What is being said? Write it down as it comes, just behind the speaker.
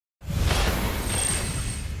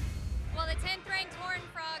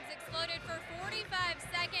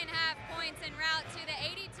points en route to the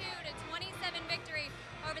 82-27 victory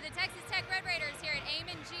over the Texas Tech Red Raiders here at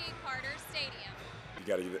Amon G. Carter Stadium. You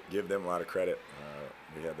got to give them a lot of credit.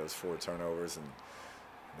 We had those 4 turnovers, and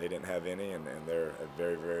they didn't have any, and they're a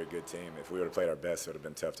very, very good team. If we would have played our best, it would have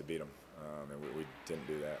been tough to beat them, and we didn't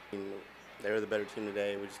do that. They were the better team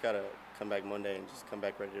today. We just got to come back Monday and just come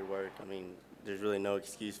back ready to work. I mean, there's really no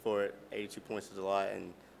excuse for it. 82 points is a lot,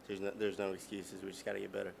 and there's no excuses. We just got to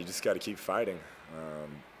get better. You just got to keep fighting.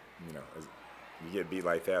 You know, you get beat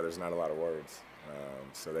like that, there's not a lot of words.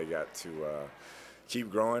 So they got to keep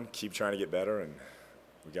growing, keep trying to get better, and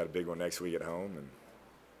we got a big one next week at home, and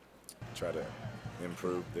try to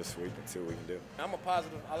improve this week and see what we can do. I'm a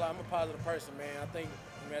positive person, man. I think,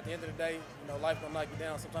 at the end of the day, you know, life gonna knock you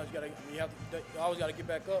down. Sometimes you always gotta get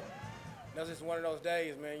back up. That's just one of those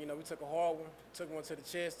days, man. You know, we took a hard one, took one to the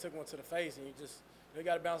chest, took one to the face, and you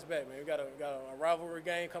gotta bounce back, man. We got a rivalry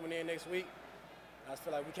game coming in next week. I just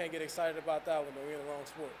feel like we can't get excited about that one, though. We're in the wrong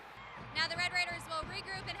sport. Now the Red Raiders will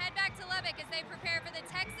regroup and head back to Lubbock as they prepare for the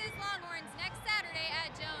Texas Longhorns next Saturday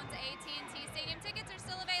at Jones AT&T Stadium. Tickets are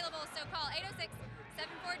still available, so call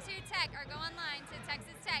 806-742-TECH or go online to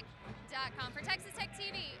texastech.com. For Texas Tech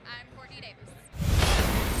TV, I'm Courtney Davis.